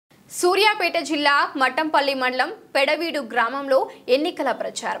సూర్యాపేట జిల్లా మట్టంపల్లి మండలం పెడవీడు గ్రామంలో ఎన్నికల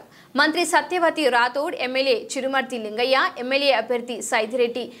ప్రచారం. మంత్రి సత్యవతి రాథోడ్, ఎమ్మెల్యే చిరుమర్తి లింగయ్య, ఎమ్మెల్యే అభ్యర్థి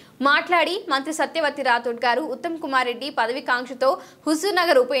సైదిరెడ్డి మాట్లాడి మంత్రి సత్యవతి రాథోడ్ గారు ఉత్తమ్ కుమార్ రెడ్డి పదవికాంక్షతో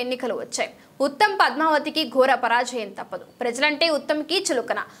హుజూర్నగర్ ఉప ఎన్నికలు వచ్చాయి. ఉత్తమ్ పద్మావతికి ఘోర పరాజయం తప్పదు. ప్రజలంటే ఉత్తమ్కి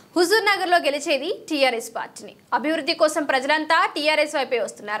చులుకన. హుజూర్నగర్లో గెలిచేది టీఆర్ఎస్ పార్టీని. అభివృద్ధి కోసం ప్రజలంతా టీఆర్ఎస్ వైపే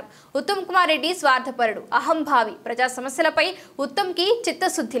వస్తున్నారు. ఉత్తమ్ కుమార్ రెడ్డి స్వార్థపరుడు, అహంభావి. ప్రజా సమస్యలపై ఉత్తమ్కి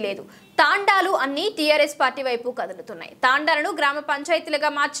చిత్తశుద్ధి లేదు. తాండాలు అన్ని టీఆర్ఎస్ పార్టీ వైపు కదులుతున్నాయి. తాండాలను గ్రామ పంచాయతీలుగా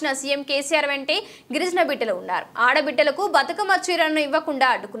మార్చిన సీఎం కేసీఆర్ వెంటే గిరిజన బిడ్డలు ఉన్నారు. ఆడబిడ్డలకు బతుకమ్మ చీరలను ఇవ్వకుండా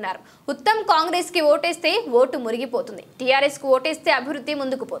అడ్డుకున్నారు. ఉత్తమ్ కాంగ్రెస్ కి ఓటేస్తే ఓటు మురిగిపోతుంది. టీఆర్ఎస్ కు ఓటేస్తే अभिवृद्धि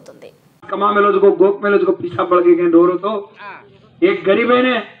ముందుకు పోతుంది. कमा में लोग गोक में लोग पीछा पड़ गए डोरो तो एक गरीब है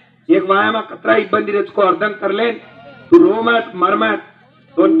ने एक वाया में कतरा इब्बंदी रेच को अर्धन कर ले तू रो मत मर मत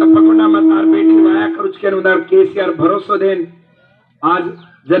तो तपकुंडा मत तार बेटी वाया कर उसके अनुदार केसीआर भरोसा देन आज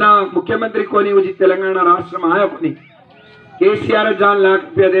जना मुख्यमंत्री कोनी उजी तेलंगाना राष्ट्र में आया कोनी केसीआर जान लाख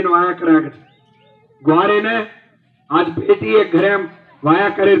रुपया देन वाया कराया ग्वारे ने आज बेटी एक घरे वाया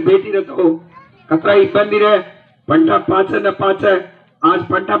करे बेटी रे तो कतरा इब्बंदी रे पंटा पाच न पाच आज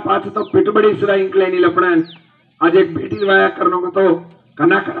पंटा पाच तो पिटबड़ी सिरा इंकलेनी लपड़न आज एक बेटी वाया करने को तो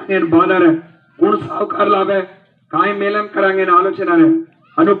कना करांगे बादर है कौन साहूकार लाभ है काय मेलन करांगे ना आलोचना है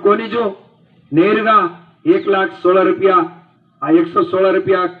अनु कोनी जो नेरगा 1,16,000 रुपया 116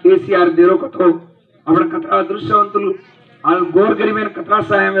 रुपया केसीआर देरो को तो अपना कतरा अदृष्टवंतुलु आ गोर गरीबैन कतरा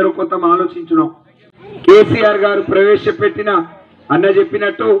सहाయం మేరకు తమ ఆలోచించును కేసీఆర్ గారు ప్రవేశపెట్టిన అన్న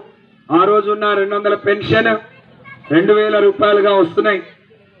చెప్పినట్టు ఆ రోజు ఉన్న 200 పెన్షన్ 2,000 రూపాయలుగా వస్తున్నాయి.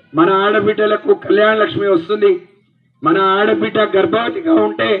 మన ఆడబిడ్డలకు కళ్యాణ లక్ష్మి వస్తుంది. మన ఆడబిడ్డ గర్భవతిగా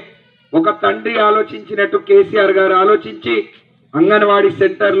ఉంటే ఒక తండ్రి ఆలోచించినట్టు కేసీఆర్ గారు ఆలోచించి అంగన్వాడీ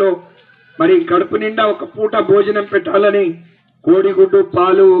సెంటర్లో మరి కడుపు నిండా ఒక పూట భోజనం పెట్టాలని కోడిగుడ్డు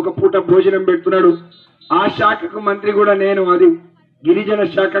పాలు ఒక పూట భోజనం పెడుతున్నాడు. ఆ శాఖకు మంత్రి కూడా నేను. అది గిరిజన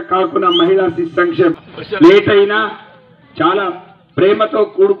శాఖ కాకుండా మహిళా శిశు సంక్షేమం. లేట్ అయినా చాలా ప్రేమతో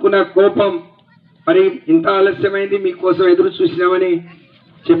కూడుకున్న కోపం మరి ఇంత ఆలస్యమైంది మీకోసం ఎదురు చూసినామని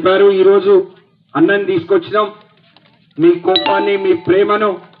చెప్పారు. ఈరోజు అన్నం తీసుకొచ్చినాం. మీ కోపాన్ని మీ ప్రేమను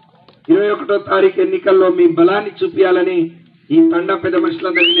 21వ తారీఖు ఎన్నికల్లో మీ బలాన్ని చూపించాలని ఈ తండా పెద్ద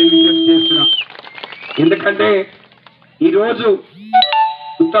మనుషులందరికీ నేను విజ్ఞప్తి చేస్తున్నా. ఎందుకంటే ఈరోజు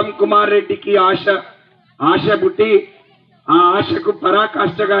ఉత్తమ్ కుమార్ రెడ్డికి ఆశ పుట్టి ఆ ఆశకు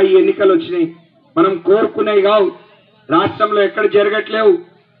పరాకాష్ఠగా ఈ ఎన్నికలు వచ్చినాయి. మనం కోరుకునేవి కావు, రాష్ట్రంలో ఎక్కడ జరగట్లేవు.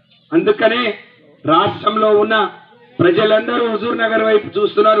 అందుకనే రాష్ట్రంలో ఉన్న ప్రజలందరూ హుజూర్నగర్ వైపు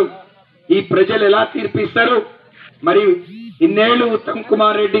చూస్తున్నారు. ఈ ప్రజలు ఎలా తీర్పిస్తారు? మరి ఇన్నేళ్లు ఉత్తమ్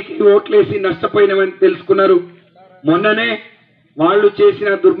కుమార్ రెడ్డికి ఓట్లేసి నష్టపోయినవని తెలుసుకున్నారు. మొన్ననే వాళ్ళు చేసిన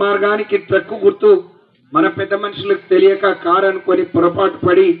దుర్మార్గానికి ట్రక్కు గుర్తు మన పెద్ద మనుషులకు తెలియక కారు అనుకొని పొరపాటు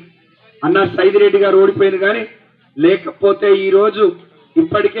పడి అన్న సైదిరెడ్డి గారు ఓడిపోయింది. కానీ లేకపోతే ఈరోజు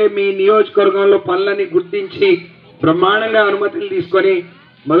ఇప్పటికే మీ నియోజకవర్గంలో పనులని గుర్తించి బ్రహ్మాండంగా అనుమతులు తీసుకొని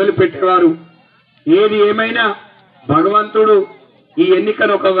మొదలు పెట్టేవారు. ఏది ఏమైనా భగవంతుడు ఈ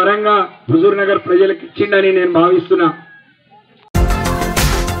ఎన్నికను ఒక వరంగా హుజూర్నగర్ ప్రజలకు ఇచ్చిండని నేను భావిస్తున్నా.